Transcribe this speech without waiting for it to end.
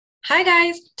Hi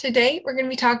guys, today we're going to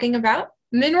be talking about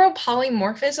mineral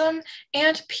polymorphism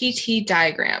and PT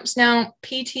diagrams. Now,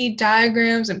 PT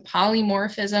diagrams and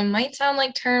polymorphism might sound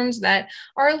like terms that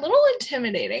are a little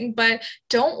intimidating, but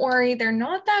don't worry, they're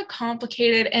not that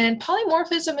complicated, and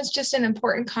polymorphism is just an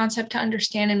important concept to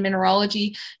understand in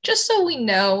mineralogy, just so we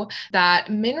know that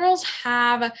minerals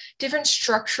have different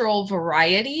structural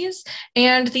varieties,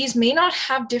 and these may not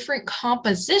have different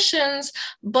compositions,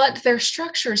 but their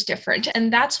structure is different,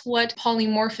 and that's what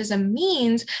polymorphism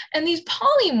means. And these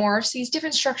polymorphs, these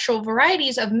different structural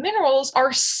varieties of minerals,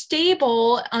 are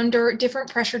stable under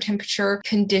different pressure temperature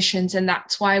conditions. And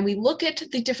that's why we look at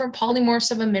the different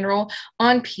polymorphs of a mineral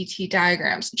on PT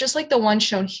diagrams, just like the one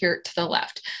shown here to the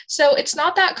left. So it's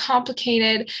not that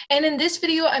complicated. And in this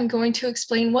video, I'm going to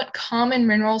explain what common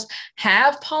minerals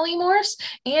have polymorphs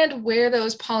and where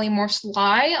those polymorphs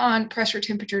lie on pressure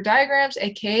temperature diagrams,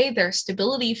 aka their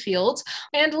stability fields.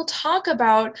 And we'll talk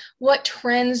about what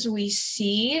trends we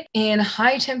see in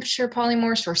high temperature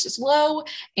polymorphs versus low,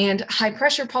 and high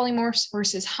pressure polymorphs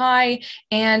versus high,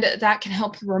 and that can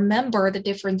help you remember the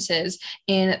differences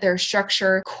in their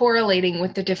structure correlating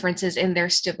with the differences in their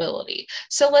stability.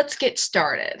 So let's get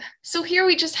started. So here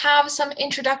we just have some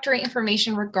introductory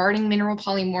information regarding mineral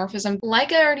polymorphism.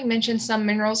 Like I already mentioned, some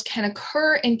minerals can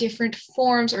occur in different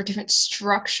forms or different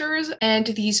structures, and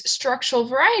these structural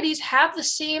varieties have the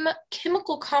same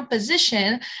chemical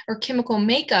composition or chemical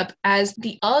makeup as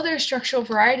the other structural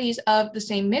varieties of the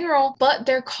same mineral, but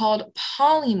they're called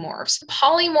polymorphs.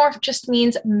 Polymorph just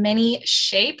means many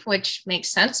shape, which makes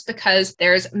sense because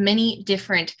there's many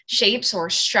different shapes or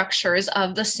structures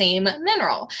of the same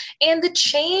mineral. And the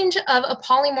change of a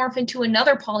polymorph into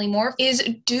another polymorph is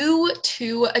due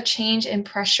to a change in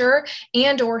pressure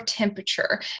and or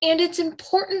temperature. And it's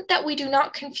important that we do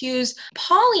not confuse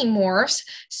polymorphs,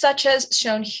 such as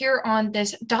shown here on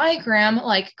this diagram,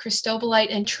 like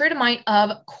cristobalite and tridymite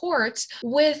of quartz,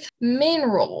 with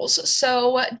minerals.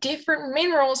 So different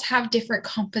minerals have different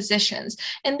compositions.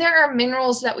 And there are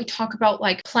minerals that we talk about,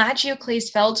 like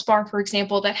plagioclase feldspar, for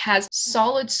example, that has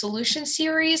solid solution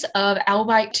series of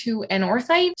albite to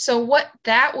anorthite. So what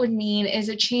that would mean is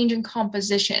a change in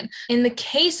composition. In the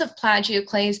case of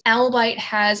plagioclase, albite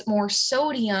has more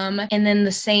sodium and then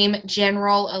the same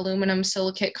general aluminum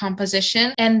silicate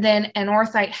composition, and then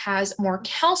anorthite has more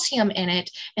calcium in it,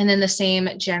 and then the same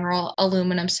general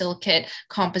aluminum silicate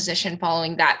composition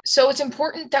following that. So it's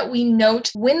important that we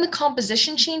note when the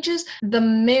composition changes, the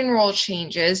mineral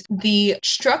changes. The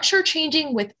structure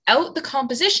changing without the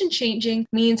composition changing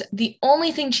means the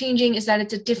only thing changing is that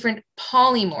it's a different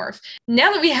polymorph.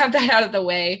 Now that we have that out of the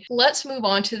way, let's move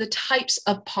on to the types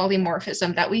of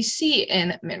polymorphism that we see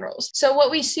in minerals. So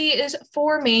what we see is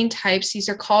four main types. These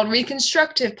are called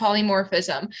reconstructive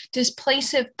polymorphism,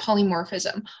 displacive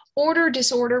polymorphism,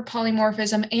 order-disorder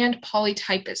polymorphism, and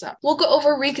polytypism. We'll go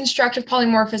over reconstructive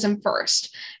polymorphism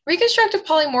first. Reconstructive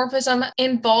polymorphism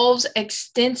involves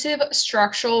extensive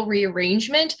structural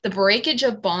rearrangement, the breakage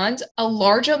of bonds, a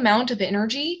large amount of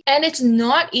energy, and it's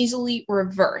not easily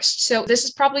reversed. So this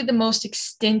is probably the most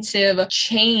extensive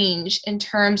change in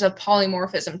terms of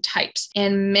polymorphism types.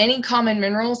 And many common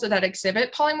minerals that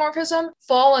exhibit polymorphism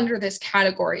fall under this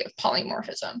category of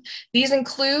polymorphism. These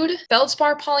include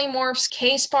feldspar polymorphs,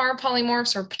 k-spar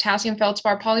polymorphs or potassium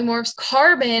feldspar polymorphs,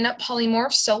 carbon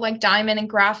polymorphs, so like diamond and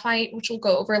graphite, which we'll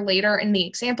go over later in the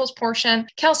examples portion,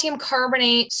 calcium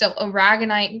carbonate, so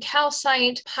aragonite and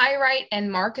calcite, pyrite and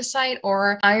marcasite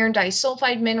or iron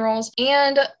disulfide minerals,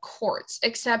 and quartz,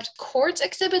 except quartz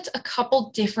exhibits a couple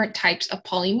different types of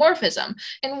polymorphism.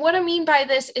 And what I mean by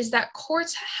this is that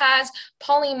quartz has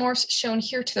polymorphs shown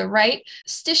here to the right,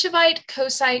 stishovite,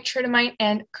 coesite, tridymite,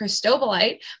 and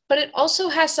cristobalite, but it also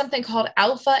has something called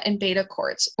alpha and beta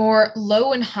quartz, or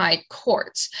low and high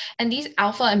quartz. And these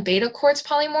alpha and beta quartz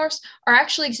polymorphs are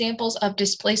actually examples of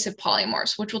displacive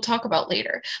polymorphs, which we'll talk about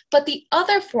later. But the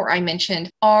other four I mentioned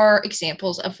are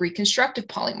examples of reconstructive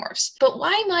polymorphs. But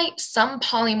why might some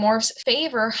polymorphs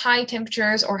favor high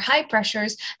temperatures or high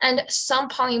pressures, and some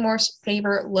polymorphs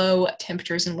favor low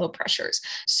temperatures and low pressures?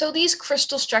 So these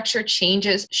crystal structure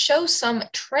changes show some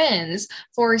trends.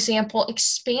 For example,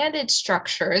 expanded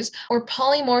structures or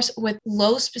polymorphs with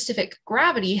low specific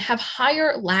gravity have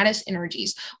higher lattice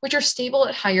energies, which are stable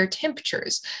at higher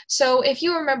temperatures. So if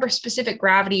you remember specific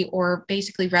gravity, or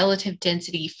basically relative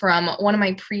density, from one of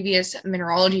my previous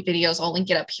mineralogy videos, I'll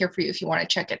link it up here for you if you want to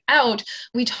check it out,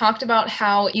 we talked about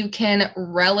how you can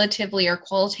relatively or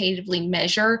qualitatively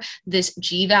measure this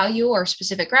G value or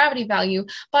specific gravity value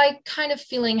by kind of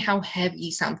feeling how heavy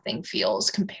something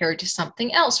feels compared to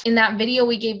something else. In that video,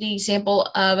 we gave the example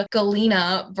of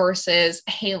galena versus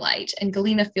halite, and galena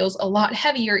galena feels a lot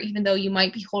heavier, even though you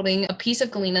might be holding a piece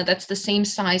of galena that's the same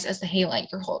size as the halite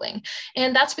you're holding.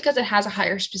 And that's because it has a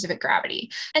higher specific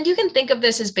gravity. And you can think of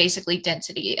this as basically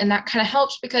density. And that kind of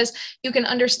helps because you can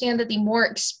understand that the more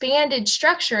expanded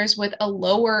structures with a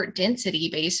lower density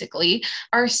basically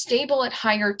are stable at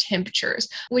higher temperatures,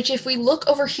 which if we look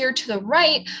over here to the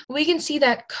right, we can see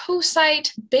that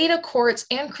coesite, beta quartz,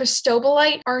 and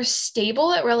cristobalite are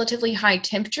stable at relatively high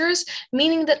temperatures,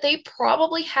 meaning that they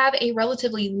probably have a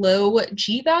relatively low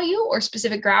G value or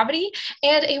specific gravity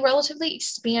and a relatively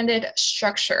expanded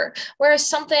structure. Whereas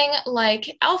something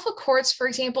like alpha quartz, for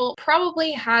example,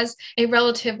 probably has a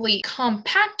relatively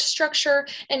compact structure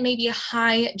and maybe a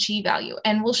high G value.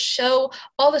 And we'll show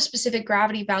all the specific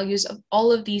gravity values of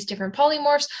all of these different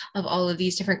polymorphs, of all of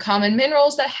these different common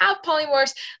minerals that have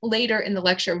polymorphs later in the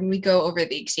lecture when we go over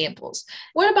the examples.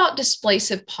 What about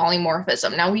displacive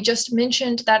polymorphism? Now, we just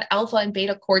mentioned that alpha and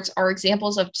beta quartz are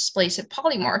examples of displacive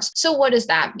polymorphs. So what does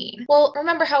that mean? Well,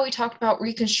 remember how we talked about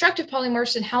reconstructive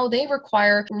polymorphs and how they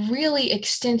require really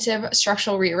extensive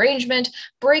structural rearrangement,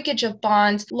 breakage of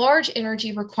bonds, large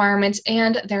energy requirements,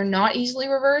 and they're not easily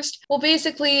reversed? We'll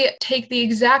basically take the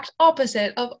exact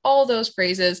opposite of all those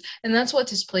phrases, and that's what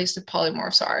displacive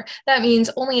polymorphs are. That means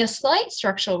only a slight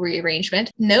structural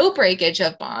rearrangement, no breakage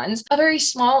of bonds, a very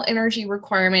small energy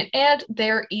requirement, and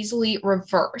they're easily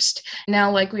reversed.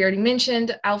 Now, like we already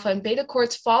mentioned, alpha and beta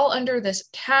quartz fall under this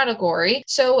category,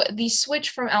 so the switch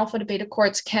from alpha to beta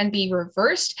quartz can be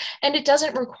reversed, and it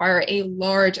doesn't require a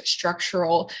large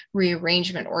structural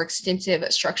rearrangement or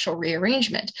extensive structural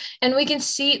rearrangement. And we can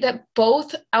see that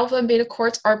both alpha and beta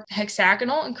quartz are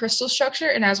hexagonal in crystal structure,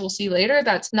 and as we'll see later,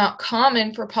 that's not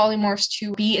common for polymorphs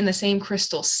to be in the same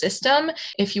crystal system.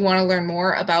 If you want to learn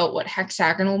more about what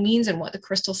hexagonal means and what the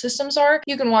crystal systems are,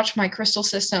 you can watch my crystal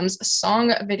systems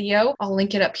song video. I'll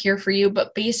link it up here for you,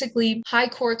 but basically high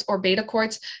quartz or beta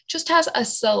quartz just has a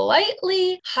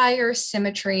slightly higher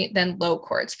symmetry than low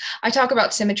quartz. I talk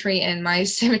about symmetry in my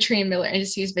symmetry and Miller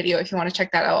indices video. If you want to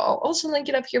check that out, I'll also link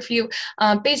it up here for you.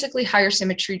 Basically, higher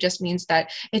symmetry just means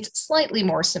that it's slightly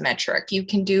more symmetric. You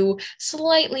can do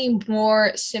slightly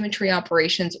more symmetry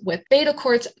operations with beta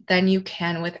quartz than you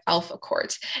can with alpha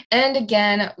quartz. And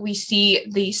again, we see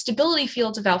the stability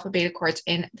fields of alpha beta quartz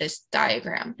in this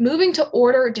diagram. Moving to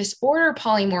order disorder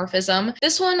polymorphism,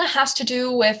 this one has to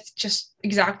do with just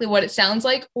exactly what it sounds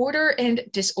like, order and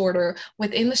disorder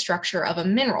within the structure of a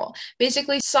mineral.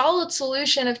 Basically, solid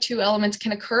solution of two elements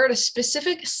can occur at a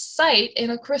specific site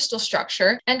in a crystal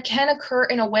structure and can occur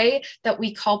in a way that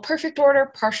we call perfect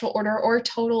order, partial order, or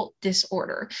total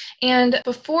disorder. And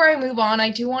before I move on,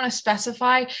 I do want to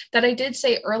specify that I did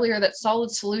say earlier that solid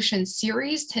solution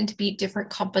series tend to be different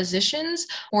compositions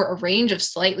or a range of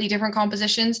slightly different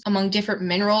compositions among different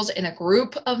minerals in a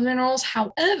group of minerals.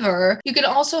 However, you can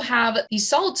also have these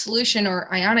solid solution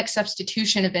or ionic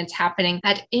substitution events happening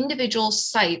at individual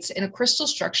sites in a crystal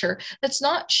structure that's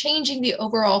not changing the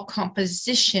overall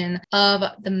composition of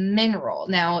the mineral.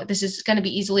 Now, this is going to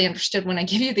be easily understood when I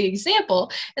give you the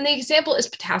example, and the example is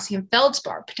potassium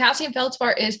feldspar. Potassium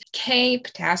feldspar is K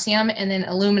potassium and then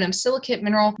aluminum silicate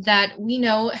mineral that we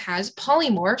know has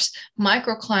polymorphs,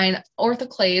 microcline,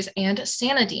 orthoclase, and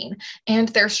sanidine, and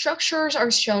their structures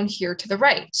are shown here to the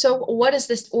right. So what does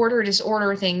this order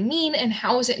disorder thing mean, and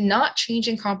how is it not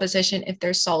changing composition if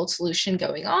there's solid solution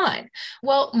going on?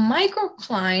 Well,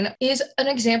 microcline is an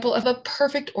example of a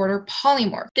perfect order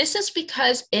polymorph. This is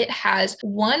because it has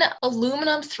one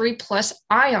aluminum 3+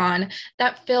 ion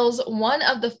that fills one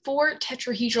of the 4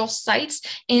 tetrahedral sites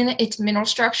in its mineral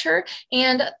structure,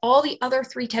 and all the other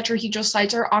 3 tetrahedral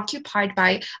sites are occupied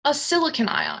by a silicon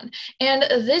ion. And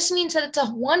this means that it's a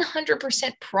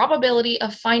 100% probability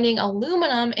of finding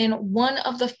aluminum in one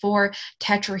of the 4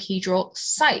 tetrahedral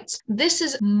sites. This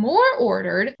is more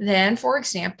ordered than, for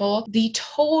example, the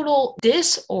total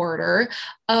disorder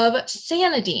of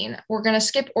sanidine. We're going to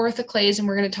skip orthoclase and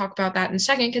we're going to talk about that in a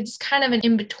second because it's kind of an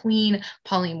in-between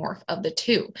polymorph of the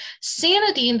two.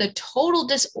 Sanidine, the total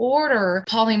disorder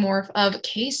polymorph of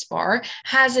k-spar,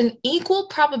 has an equal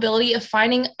probability of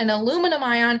finding an aluminum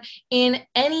ion in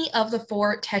any of the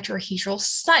 4 tetrahedral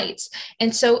sites.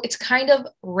 And so it's kind of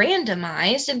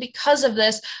randomized. And because of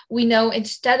this, we know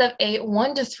instead of a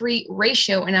 1-to-3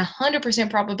 ratio and 100%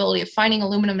 probability of finding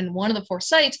aluminum in one of the 4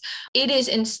 sites, it is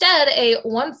instead a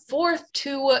 1/4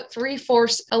 to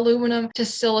 3/4 aluminum to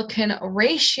silicon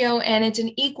ratio, and it's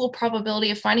an equal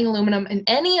probability of finding aluminum in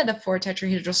any of the 4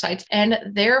 tetrahedral sites, and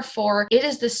therefore it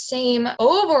is the same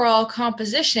overall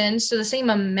composition, so the same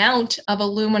amount of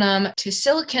aluminum to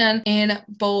silicon in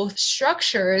both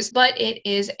structures, but it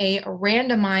is a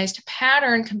randomized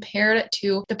pattern compared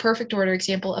to the perfect order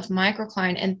example of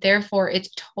microcline, and therefore it's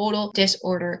total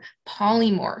disorder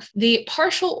polymorph. The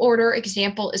partial order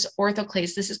example is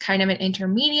orthoclase. This is kind of an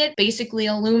intermediate. Basically,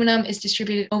 aluminum is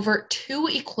distributed over 2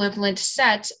 equivalent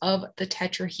sets of the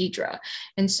tetrahedra.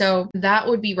 And so that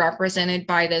would be represented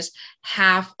by this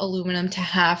half aluminum to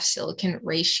half silicon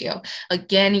ratio.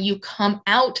 Again, you come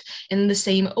out in the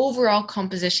same overall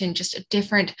composition, just a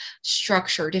different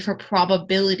structure, different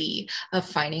probability of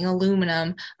finding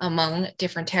aluminum among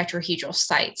different tetrahedral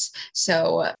sites.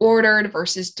 So ordered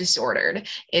versus disordered.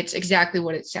 It's exactly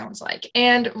what it sounds like.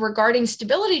 And regarding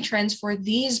stability trends for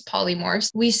these polymorphs,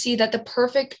 we see that the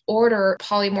perfect order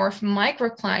polymorph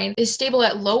microcline is stable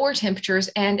at lower temperatures,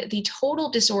 and the total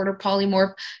disorder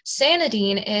polymorph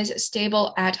sanidine is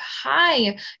stable at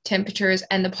high temperatures,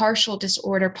 and the partial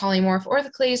disorder polymorph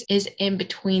orthoclase is in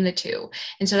between the two.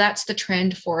 And so that's the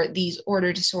trend for these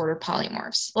order disorder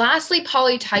polymorphs. Lastly,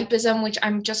 polytypism, which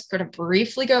I'm just going to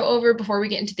briefly go over before we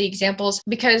get into the examples,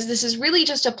 because this is really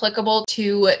just applicable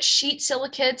to sheet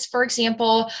silicates, for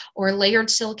example, or layered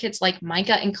silicates like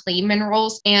mica and clay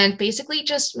minerals, and basically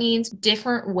just means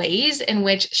different ways in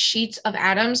which sheets of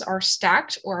atoms are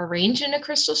stacked or arranged in a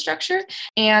crystal structure.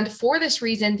 And for this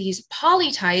reason, these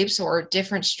polytypes, or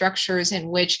different structures in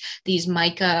which these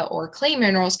mica or clay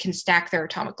minerals can stack their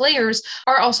atomic layers,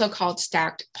 are also called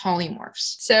stacked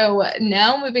polymorphs. So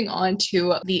now moving on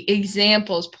to the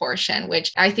examples portion,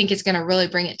 which I think is going to really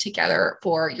bring it together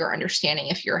for your understanding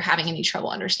if you're having any trouble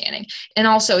understanding. And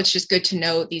also, it's just good to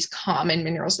know these common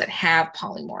minerals that have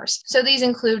polymorphs. So these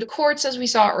include quartz, as we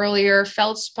saw earlier,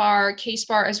 feldspar,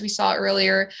 k-spar, as we saw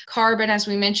earlier, carbon, as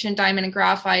we mentioned, diamond and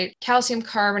graphite, calcium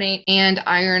carbonate, and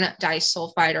iron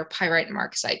disulfide, or pyrite and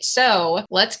marcasite. So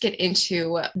let's get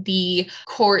into the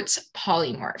quartz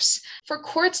polymorphs. For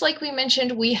quartz, like we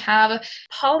mentioned, we have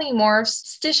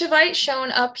polymorphs, stishovite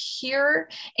shown up here,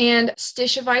 and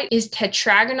stishovite is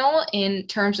tetragonal in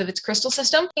terms of its crystal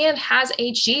system and has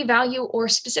a G value or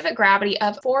specific gravity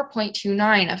of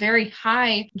 4.29, a very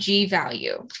high G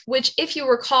value, which, if you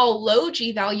recall, low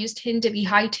G values tend to be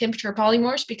high temperature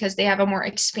polymorphs because they have a more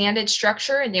expanded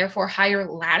structure and therefore higher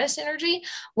lattice energy,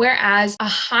 whereas a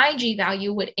high G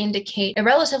value would indicate a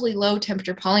relatively low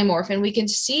temperature polymorph. And we can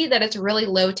see that it's really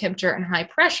low temperature and high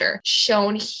pressure,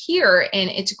 shown here in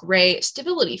its gray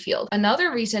stability field.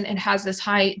 Another reason it has this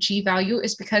high G value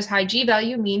is because high G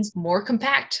value means more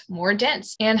compact, more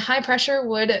dense, and high pressure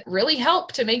would really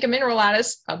help to make a mineral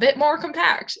lattice a bit more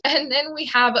compact. And then we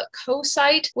have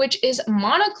coesite, which is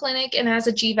monoclinic and has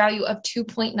a G value of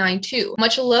 2.92,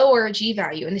 much lower G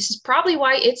value. And this is probably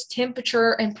why its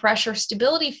temperature and pressure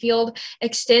stability field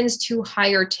extends to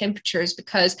higher temperatures,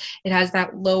 because it has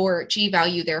that lower G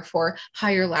value, therefore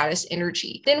higher lattice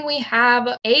energy. Then we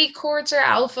have A quartz, or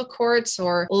alpha quartz,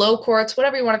 or low quartz,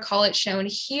 whatever you want to call it, shown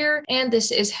here. And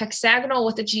this is hexagonal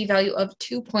with a G value of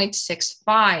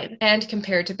 2.65. And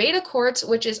compared to beta quartz,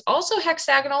 which is also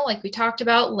hexagonal, like we talked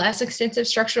about, less extensive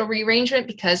structural rearrangement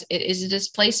because it is a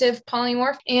displacive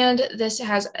polymorph, and this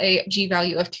has a G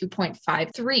value of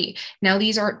 2.53. Now,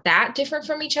 these aren't that different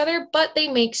from each other, but they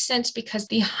make sense because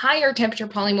the higher temperature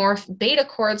polymorph beta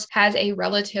quartz has a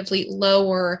relatively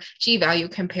lower G value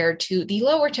compared to the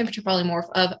lower temperature polymorph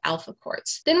of alpha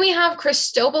quartz. Then we have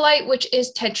cristobalite, which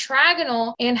is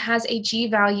tetragonal and has a G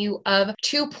value of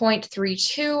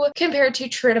 2.32 compared to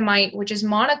tridymite, which is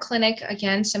monoclinic,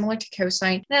 again, similar to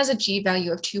coesite, and has a G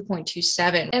value of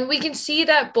 2.27. And we can see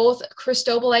that both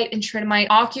cristobalite and tridymite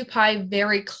occupy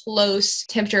very close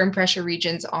temperature and pressure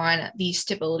regions on the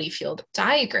stability field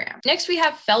diagram. Next, we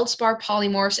have feldspar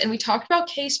polymorphs, and we talked about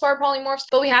k-spar polymorphs,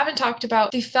 but we haven't talked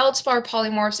about the feldspar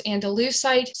polymorphs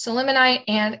andalusite, sillimanite,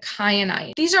 and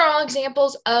kyanite. These are all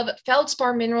examples of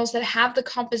feldspar minerals that have the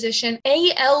composition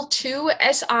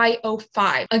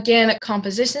Al2SiO5. Again,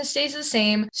 composition stays the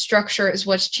same, structure is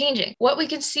what's changing. What we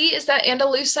can see is that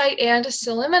andalusite and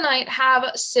sillimanite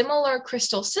have similar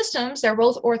crystal systems. They're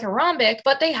both orthorhombic,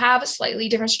 but they have a slightly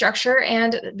different structure,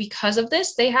 and because of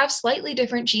this, they have slightly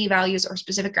different G values or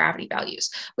specific gravity values.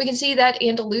 We can see that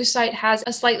andalusite has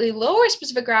a slightly lower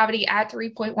specific gravity at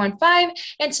 3.15,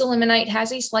 and sillimanite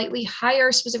has a slightly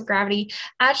higher specific gravity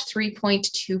at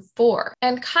 3.24.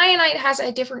 And kyanite has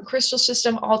a different crystal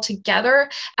system altogether,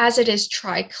 as it is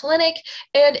triclinic,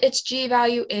 and its G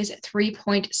value is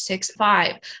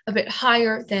 3.65, a bit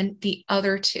higher than the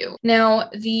other two. Now, Now,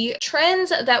 the trends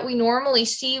that we normally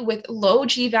see with low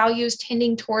G values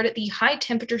tending toward the high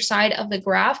temperature side of the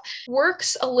graph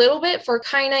works a little bit for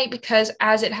kyanite because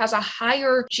as it has a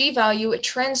higher G value, it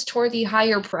trends toward the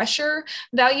higher pressure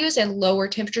values and lower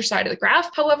temperature side of the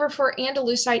graph. However, for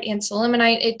andalusite and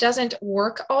sillimanite, it doesn't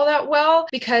work all that well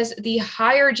because the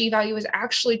higher G value is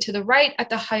actually to the right at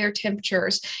the higher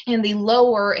temperatures, and the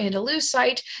lower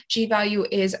andalusite G value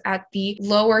is at the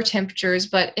lower temperatures,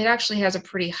 but it actually has a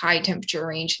pretty high temperature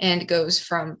range and goes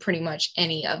from pretty much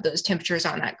any of those temperatures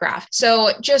on that graph.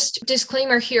 So just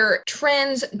disclaimer here,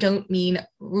 trends don't mean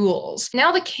rules.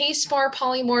 Now the k-spar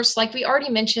polymorphs, like we already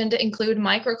mentioned, include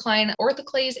microcline,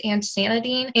 orthoclase, and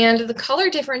sanidine. And the color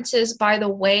differences, by the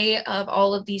way, of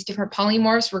all of these different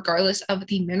polymorphs, regardless of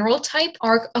the mineral type,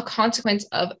 are a consequence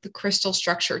of the crystal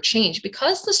structure change.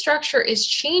 Because the structure is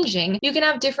changing, you can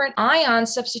have different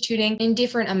ions substituting in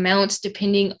different amounts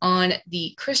depending on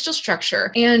the crystal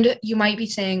structure. And you might be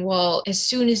saying, well, as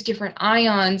soon as different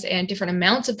ions and different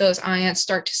amounts of those ions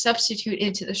start to substitute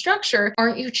into the structure,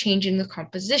 aren't you changing the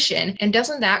composition? And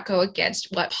doesn't that go against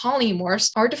what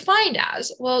polymorphs are defined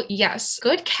as? Well, yes,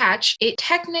 good catch. It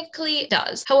technically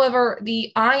does. However,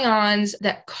 the ions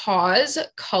that cause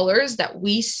colors that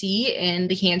we see in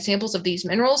the hand samples of these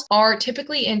minerals are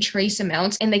typically in trace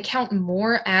amounts, and they count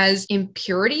more as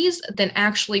impurities than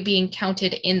actually being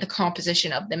counted in the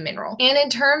composition of the mineral. And in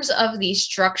terms of the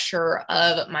structure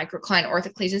of microcline,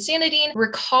 orthoclase, and sanidine,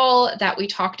 recall that we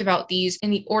talked about these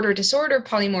in the order disorder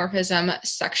polymorphism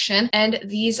section, and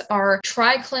these are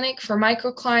triclinic for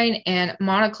microcline and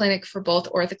monoclinic for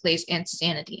both orthoclase and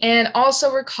sanidine. And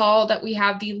also recall that we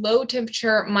have the low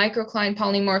temperature microcline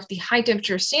polymorph, the high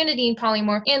temperature sanidine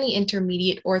polymorph, and the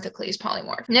intermediate orthoclase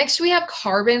polymorph. Next, we have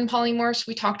carbon polymorphs.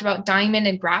 We talked about diamond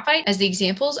and graphite as the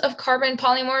examples of carbon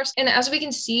polymorphs. And as we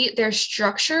can see, their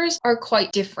structures are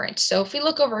quite different. So if we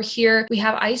look over here, we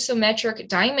have isometric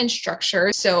diamond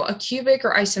structure. So a cubic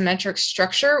or isometric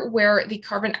structure where the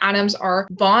carbon atoms are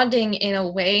bonding in a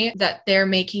way that they're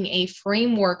making a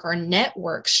framework or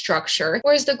network structure,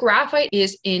 whereas the graphite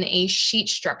is in a sheet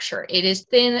structure. It is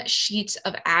thin sheets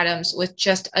of atoms with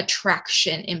just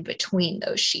attraction in between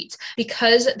those sheets.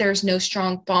 Because there's no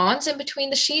strong bonds in between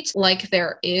the sheets like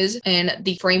there is in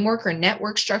the framework or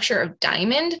network structure of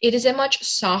diamond, it is a much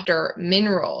softer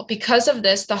mineral. Because of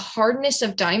this, the hardness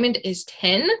of diamond is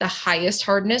 10, the highest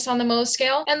hardness on the Mohs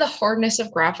scale, and the hardness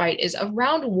of graphite is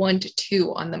around 1 to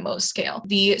 2 on the Mohs scale.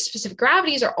 The specific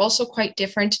gravities are also quite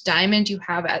different. Diamond you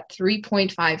have at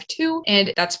 3.52,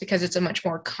 and that's because it's a much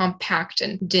more compact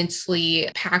and densely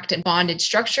packed and bonded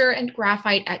structure, and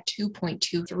graphite at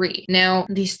 2.23. Now,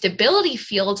 the stability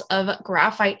fields of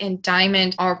graphite and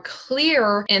diamond are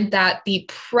clear in that the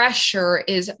pressure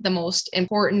is the most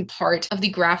important part of the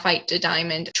graphite to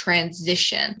diamond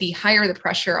transition. The higher the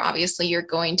pressure, obviously, you're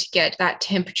going to get that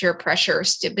temperature pressure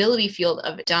stability field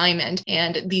of diamond,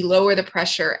 and the lower the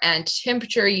pressure and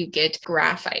temperature, you get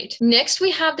graphite. Next,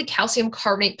 we have the calcium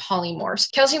carbonate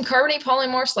polymorphs. Calcium carbonate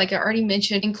polymorphs, like I already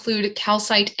mentioned, include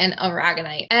calcite and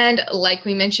aragonite. And like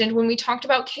we mentioned when we talked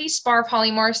about k-spar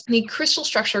polymorphs, the crystal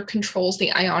structure controls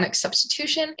the ionic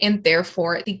substitution and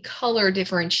therefore the color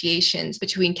differentiations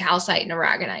between calcite and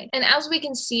aragonite. And as we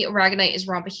can see, aragonite is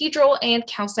rhombohedral and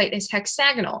calcite is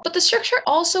hexagonal. But the structure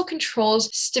also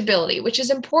controls stability, which is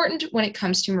important when it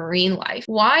comes to marine life.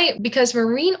 Why? Because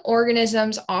marine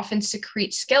organisms often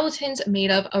secrete skeletons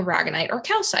made of aragonite or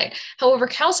calcite. However,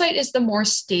 calcite is the more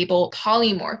stable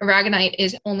polymorph. Aragonite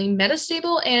is only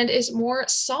metastable and is more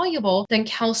soluble than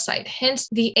calcite. Hence,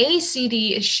 the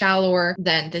ACD is shallower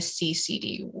than the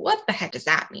CCD. What the heck does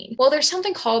that mean? Well, there's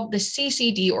something called the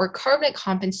CCD, or carbonate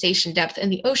compensation depth, in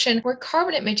the ocean where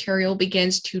carbonate material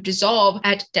begins to dissolve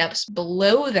at depths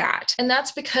below that. And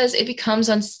that's because it becomes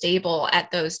unstable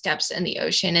at those depths in the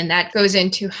ocean. And that goes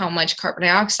into how much carbon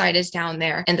dioxide is down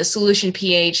there and the solution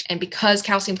pH. And because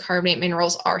calcium carbonate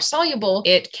minerals are soluble,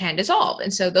 it can dissolve.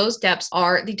 And so those depths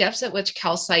are the depths at which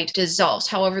calcite dissolves.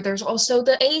 However, there's also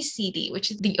the ACD,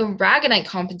 which is the aragonite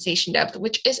compensation depth,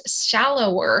 which is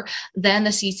shallower than the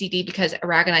CCD because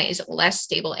aragonite is less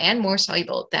stable and more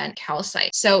soluble than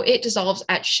calcite. So it dissolves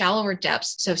at shallower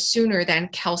depths, so sooner than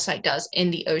calcite does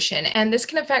in the ocean. And this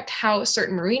can affect how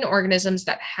certain marine organisms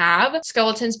that have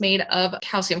skeletons made of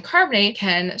calcium carbonate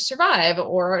can survive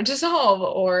or dissolve,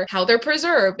 or how they're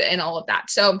preserved and all of that.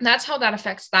 So that's how that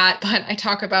affects that. But I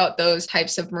talk about those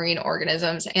types of marine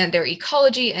organisms and their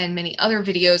ecology and many other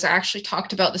videos. I actually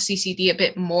talked about the CCD a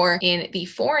bit more in the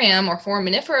foram or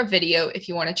foraminifera video if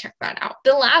you want to check that out.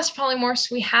 The last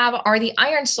polymorphs we have are the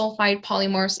iron-sulfide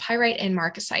polymorphs, pyrite and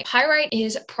marcasite. Pyrite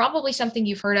is probably something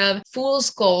you've heard of, fool's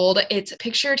gold. It's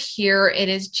pictured here. It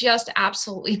is just absolutely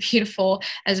absolutely beautiful.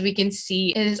 As we can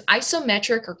see, it is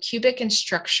isometric or cubic in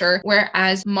structure,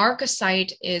 whereas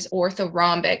marcasite is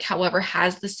orthorhombic, however,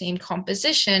 has the same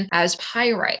composition as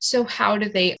pyrite. So how do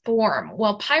they form?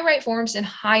 Well, pyrite forms in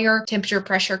higher temperature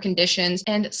pressure conditions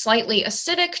and slightly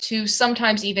acidic to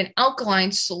sometimes even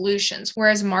alkaline solutions,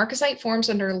 whereas marcasite forms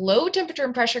under low temperature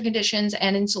and pressure conditions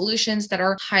and in solutions that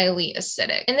are highly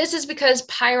acidic. And this is because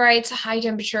pyrite's high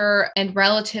temperature and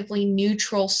relatively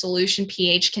neutral solution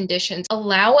pH conditions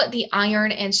allow the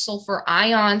iron and sulfur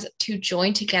ions to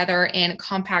join together in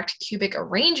compact cubic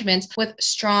arrangements with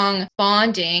strong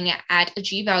bonding at a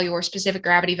G value or specific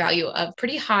gravity value of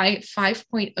pretty high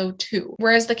 5.02.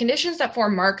 Whereas the conditions that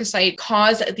form marcasite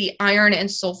cause the iron and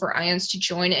sulfur ions to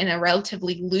join in a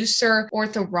relatively looser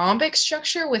orthorhombic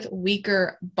structure with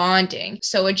weaker bonding,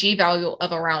 so a G value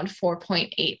of around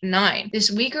 4.89.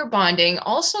 This weaker bonding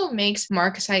also makes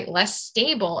marcasite less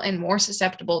stable and more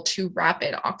susceptible to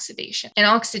rapid oxidation. And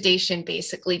oxidation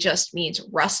basically just means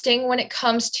rusting when it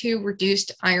comes to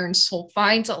reduced iron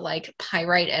sulfides like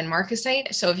pyrite and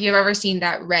marcasite. So if you've ever seen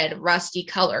that red rusty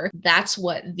color, that's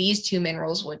what these two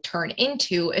minerals would turn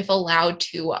into if allowed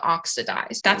to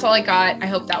oxidize. That's all I got. I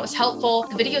hope that was helpful.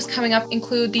 The videos coming up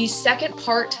include the second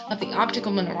part of the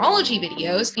optical mineralogy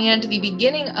videos and the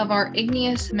beginning of our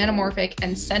igneous, metamorphic,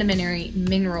 and sedimentary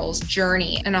minerals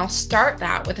journey. And I'll start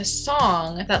that with a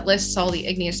song that lists all the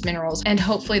igneous minerals, and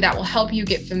hopefully that will help you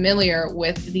get familiar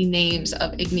with the names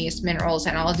of igneous minerals.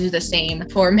 And I'll do the same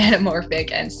for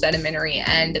metamorphic and sedimentary,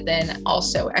 and then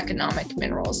also economic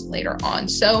minerals later on.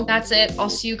 So that's it. I'll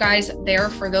see you guys there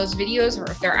for those videos, or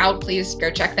if they're out, please go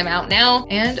check them out now.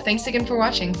 And thanks again for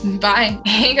watching. Bye.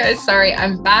 Hey guys, sorry,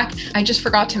 I'm back. I just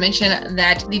forgot to mention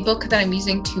that the book that I'm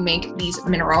using to make these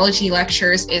mineralogy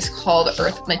lectures is called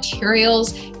Earth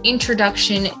Materials: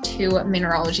 Introduction to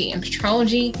Mineralogy and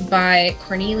Petrology by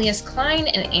Cornelius Klein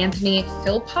and Anthony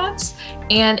Philpotts.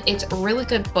 And it's a really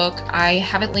good book. I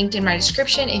have it linked in my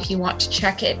description if you want to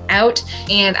check it out.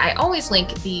 And I always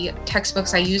link the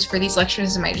textbooks I use for these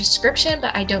lectures in my description,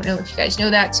 but I don't know if you guys know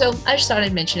that. So I just thought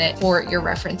I'd mention it for your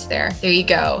reference there. There you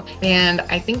go. And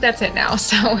I think that's it now.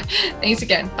 So thanks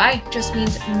again. Bye. Just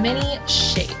means many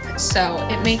shape. So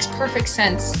it makes perfect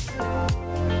sense.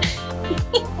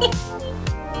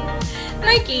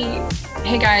 Nike.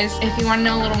 Hey guys, if you want to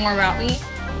know a little more about me,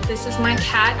 this is my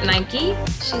cat, Nike.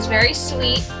 She's very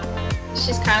sweet.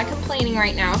 She's kind of complaining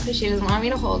right now because she doesn't want me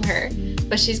to hold her,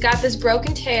 but she's got this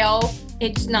broken tail.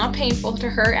 It's not painful to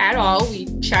her at all.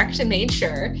 We checked and made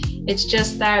sure. It's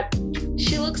just that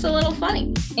she looks a little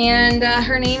funny. And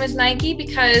her name is Nike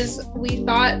because we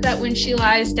thought that when she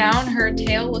lies down, her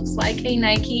tail looks like a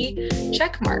Nike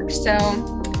check mark.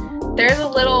 So there's a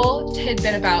little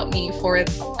tidbit about me for,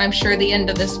 I'm sure, the end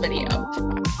of this video.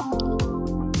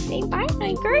 Say bye,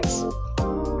 Nikers.